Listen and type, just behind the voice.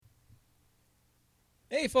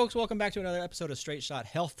Hey folks, welcome back to another episode of Straight Shot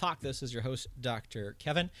Health Talk. This is your host, Dr.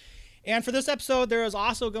 Kevin. And for this episode, there is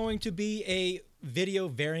also going to be a video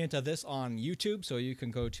variant of this on YouTube. So you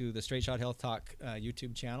can go to the Straight Shot Health Talk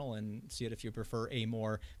YouTube channel and see it if you prefer a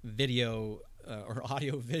more video or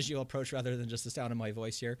audio-visual approach rather than just the sound of my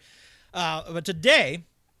voice here. But today,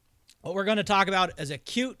 what we're going to talk about is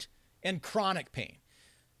acute and chronic pain.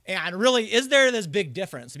 And really, is there this big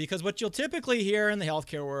difference? Because what you'll typically hear in the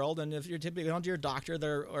healthcare world, and if you're typically going to your doctor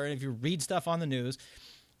there, or if you read stuff on the news,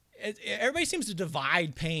 everybody seems to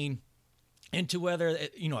divide pain into whether,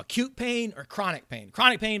 acute pain or chronic pain.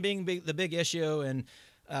 Chronic pain being the big issue, and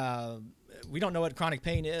we don't know what chronic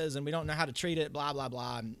pain is, and we don't know how to treat it, blah, blah,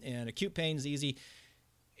 blah, and acute pain is easy.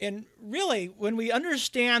 And really, when we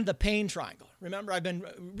understand the pain triangle, remember, I've been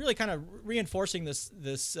really kind of reinforcing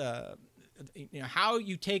this how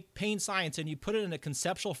you take pain science and you put it in a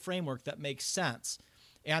conceptual framework that makes sense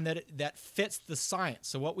and that fits the science.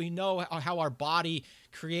 So what we know, how our body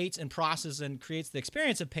creates and processes and creates the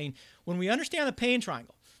experience of pain, when we understand the pain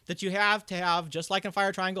triangle, that you have to have, just like in a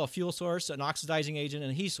fire triangle, a fuel source, an oxidizing agent,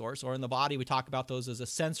 and a heat source, or in the body, we talk about those as a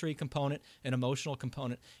sensory component, an emotional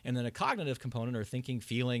component, and then a cognitive component, or thinking,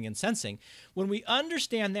 feeling, and sensing. When we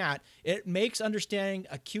understand that, it makes understanding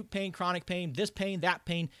acute pain, chronic pain, this pain, that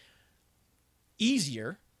pain,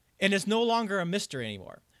 easier, and it's no longer a mystery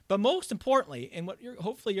anymore. But most importantly, and what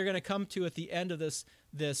hopefully you're going to come to at the end of this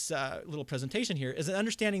little presentation here, is an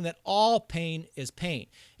understanding that all pain is pain.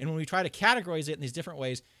 And when we try to categorize it in these different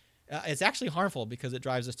ways, it's actually harmful because it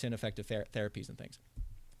drives us to ineffective therapies and things.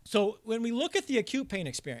 So when we look at the acute pain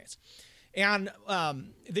experience, and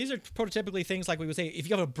these are prototypically things like we would say, if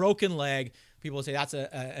you have a broken leg, people would say that's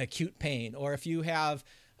a acute pain. Or if you have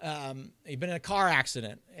you've been in a car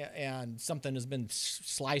accident and something has been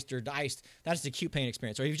sliced or diced, that's an acute pain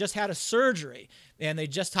experience. Or you've just had a surgery and they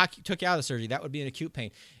just took you out of the surgery, that would be an acute pain.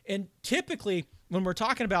 And typically, when we're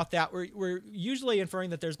talking about that, we're usually inferring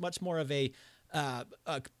that there's much more of a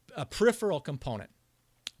peripheral component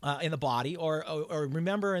in the body, or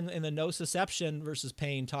remember in the nociception versus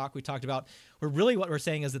pain talk we talked about, what we're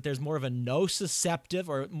saying is that there's more of a nociceptive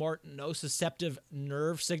or more nociceptive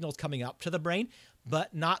nerve signals coming up to the brain,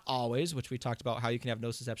 but not always, which we talked about how you can have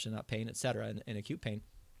nociception, not pain, et cetera, in acute pain.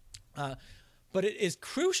 But it is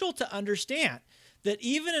crucial to understand that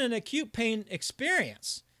even in an acute pain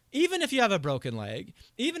experience, even if you have a broken leg,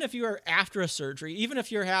 even if you are after a surgery, even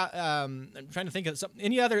if you're I'm trying to think of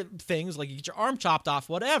any other things, like you get your arm chopped off,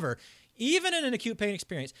 whatever, even in an acute pain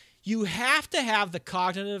experience, you have to have the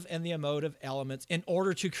cognitive and the emotive elements in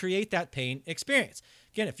order to create that pain experience.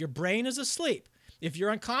 Again, if your brain is asleep, if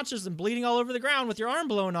you're unconscious and bleeding all over the ground with your arm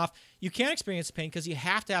blown off, you can't experience pain because you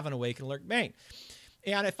have to have an awake and alert brain.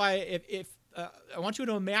 And if I want you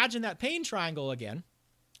to imagine that pain triangle again,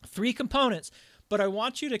 3 components. But I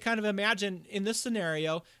want you to kind of imagine in this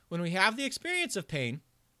scenario, when we have the experience of pain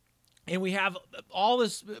and we have all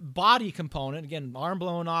this body component, again, arm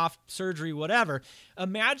blown off, surgery, whatever,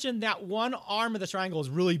 imagine that one arm of the triangle is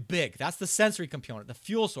really big. That's the sensory component, the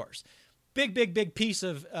fuel source. Big piece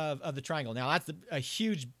of the triangle. Now, that's a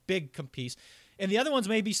huge, big piece. And the other ones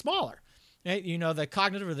may be smaller. Right? The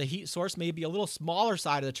cognitive or the heat source may be a little smaller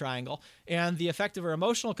side of the triangle, and the affective or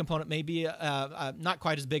emotional component may be not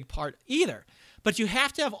quite as big part either. But you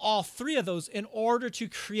have to have all 3 of those in order to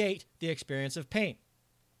create the experience of pain.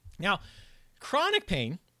 Now, chronic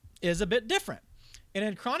pain is a bit different. And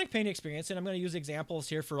in chronic pain experience, and I'm going to use examples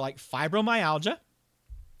here for like fibromyalgia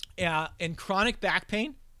and chronic back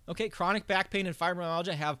pain. Okay, chronic back pain and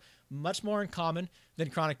fibromyalgia have much more in common than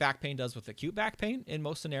chronic back pain does with acute back pain in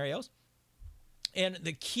most scenarios. And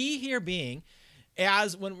the key here being,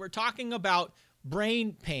 as when we're talking about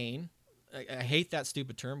brain pain, I hate that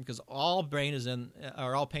stupid term because all pain is in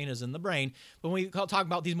the brain. But when we talk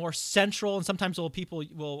about these more central, and sometimes people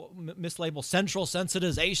will mislabel central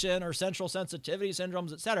sensitization or central sensitivity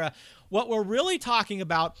syndromes, et cetera, what we're really talking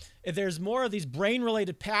about is there's more of these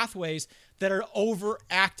brain-related pathways that are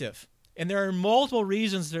overactive. And there are multiple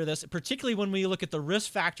reasons for this, particularly when we look at the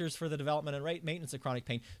risk factors for the development and maintenance of chronic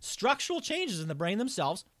pain. Structural changes in the brain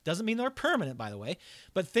themselves, doesn't mean they're permanent, by the way,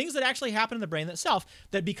 but things that actually happen in the brain itself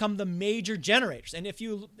that become the major generators. And if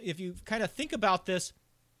you kind of think about this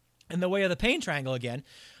in the way of the pain triangle again,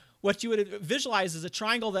 what you would visualize is a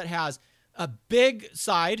triangle that has a big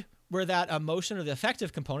side where that emotion or the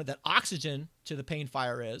affective component, that oxygen to the pain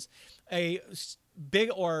fire is, a big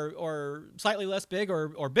or slightly less big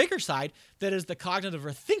or bigger side that is the cognitive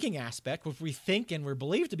or thinking aspect, which we think and we're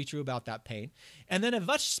believed to be true about that pain, and then a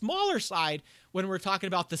much smaller side when we're talking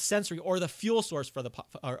about the sensory or the fuel source for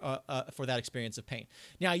that experience of pain.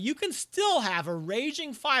 Now, you can still have a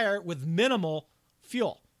raging fire with minimal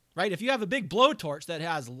fuel, right? If you have a big blowtorch that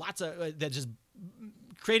has lots of, that just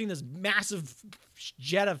creating this massive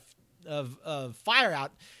jet of fire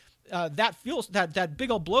out, that fuel, that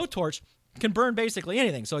big old blowtorch can burn basically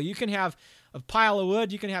anything. So you can have a pile of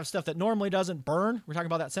wood, you can have stuff that normally doesn't burn. We're talking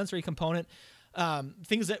about that sensory component.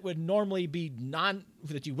 Things that would normally be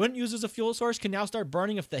that you wouldn't use as a fuel source can now start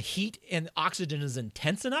burning if the heat and oxygen is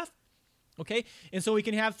intense enough. Okay. And so we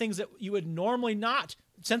can have things that you would normally not,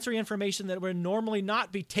 sensory information that would normally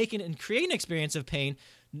not be taken and create an experience of pain,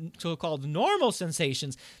 so-called normal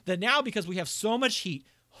sensations, that now, because we have so much heat,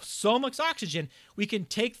 so much oxygen, we can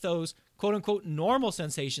take those quote unquote normal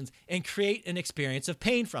sensations and create an experience of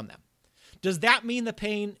pain from them. Does that mean the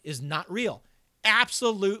pain is not real?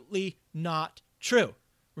 Absolutely not true.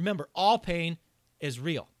 Remember, all pain is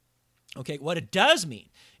real. Okay, what it does mean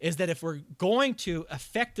is that if we're going to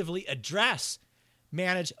effectively address,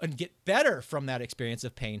 manage, and get better from that experience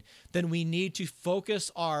of pain, then we need to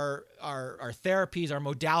focus our therapies, our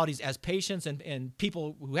modalities as patients and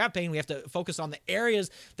people who have pain. We have to focus on the areas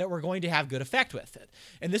that we're going to have good effect with it.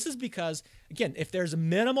 And this is because, again, if there's a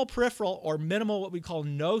minimal peripheral or minimal what we call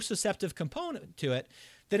nociceptive component to it,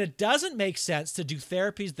 then it doesn't make sense to do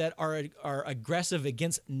therapies that are aggressive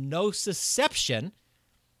against nociception.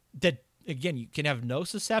 That, again, you can have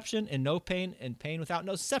nociception and no pain and pain without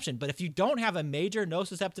nociception. But if you don't have a major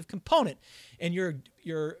nociceptive component and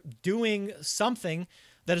you're doing something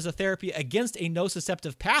that is a therapy against a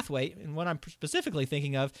nociceptive pathway, and what I'm specifically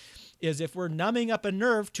thinking of is if we're numbing up a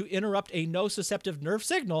nerve to interrupt a nociceptive nerve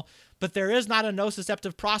signal, but there is not a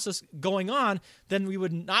nociceptive process going on, then we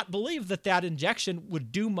would not believe that injection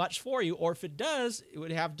would do much for you. Or if it does, it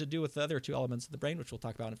would have to do with the other two elements of the brain, which we'll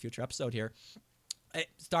talk about in a future episode here. It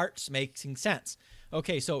starts making sense.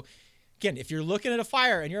 Okay, so again, if you're looking at a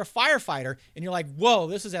fire and you're a firefighter and you're like, whoa,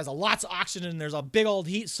 this has lots of oxygen and there's a big old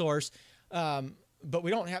heat source, but we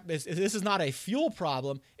don't have this is not a fuel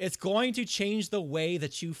problem. It's going to change the way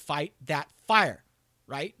that you fight that fire,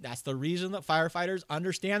 right? That's the reason that firefighters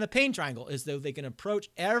understand the pain triangle, is that they can approach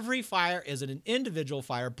every fire as an individual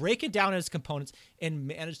fire, break it down into its components, and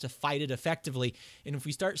manage to fight it effectively. And if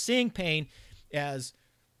we start seeing pain as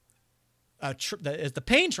the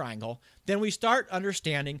pain triangle, then we start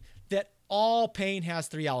understanding that all pain has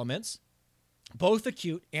three elements, both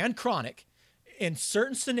acute and chronic. In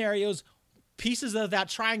certain scenarios, pieces of that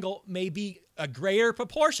triangle may be a greater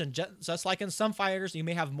proportion. Just like in some fires, you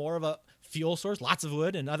may have more of a fuel source, lots of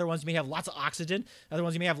wood, and other ones you may have lots of oxygen. Other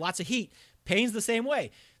ones you may have lots of heat. Pain's the same way.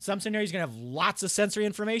 Some scenarios you're going to have lots of sensory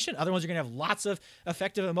information. Other ones you're going to have lots of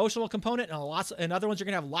affective emotional component, and other ones you're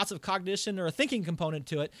going to have lots of cognition or a thinking component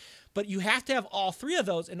to it. But you have to have all three of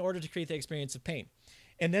those in order to create the experience of pain.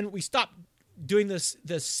 And then we stop doing this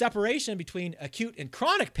separation between acute and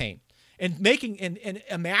chronic pain and making and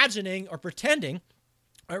imagining or pretending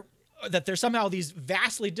that there's somehow these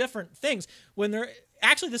vastly different things when they're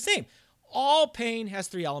actually the same. All pain has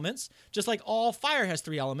three elements, just like all fire has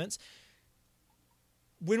three elements.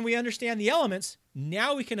 When we understand the elements,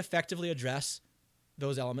 now we can effectively address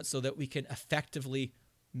those elements so that we can effectively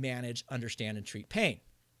manage, understand, and treat pain.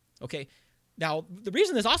 Okay. Now, the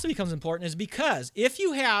reason this also becomes important is because if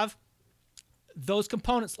you have those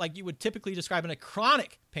components like you would typically describe in a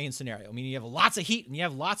chronic pain scenario, meaning you have lots of heat and you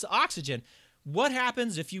have lots of oxygen, what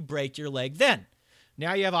happens if you break your leg then?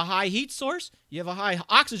 Now you have a high heat source, you have a high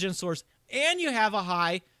oxygen source, and you have a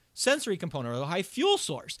high sensory component or a high fuel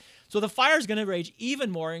source. So the fire is going to rage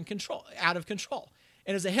even more out of control.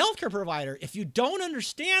 And as a healthcare provider, if you don't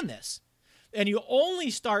understand this, and you only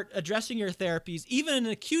start addressing your therapies, even in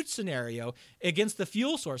an acute scenario, against the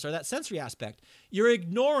fuel source or that sensory aspect, you're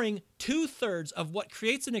ignoring 2/3 of what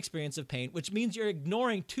creates an experience of pain, which means you're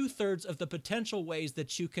ignoring 2/3 of the potential ways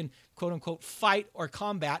that you can, quote unquote, fight or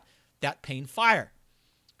combat that pain fire.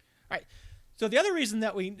 All right. So the other reason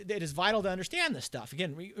that it is vital to understand this stuff,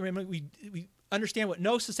 again, we understand what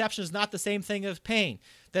nociception is not the same thing as pain,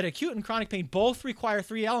 that acute and chronic pain both require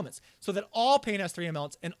three elements, so that all pain has three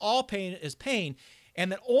elements and all pain is pain,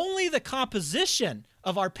 and that only the composition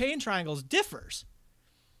of our pain triangles differs.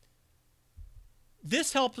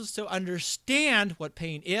 This helps us to understand what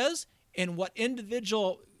pain is and what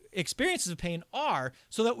individual experiences of pain are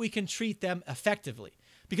so that we can treat them effectively.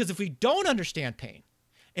 Because if we don't understand pain,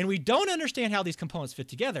 and we don't understand how these components fit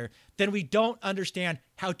together, then we don't understand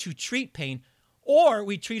how to treat pain, or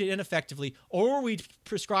we treat it ineffectively, or we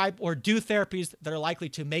prescribe or do therapies that are likely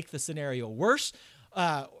to make the scenario worse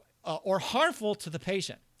or harmful to the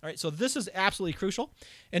patient. All right, so this is absolutely crucial.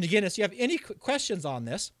 And again, if you have any questions on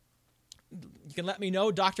this, you can let me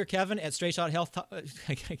know, Dr. Kevin at Straight Shot Health.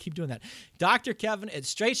 I keep doing that. Dr. Kevin at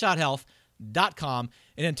straightshothealth.com.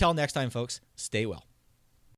 And until next time, folks, stay well.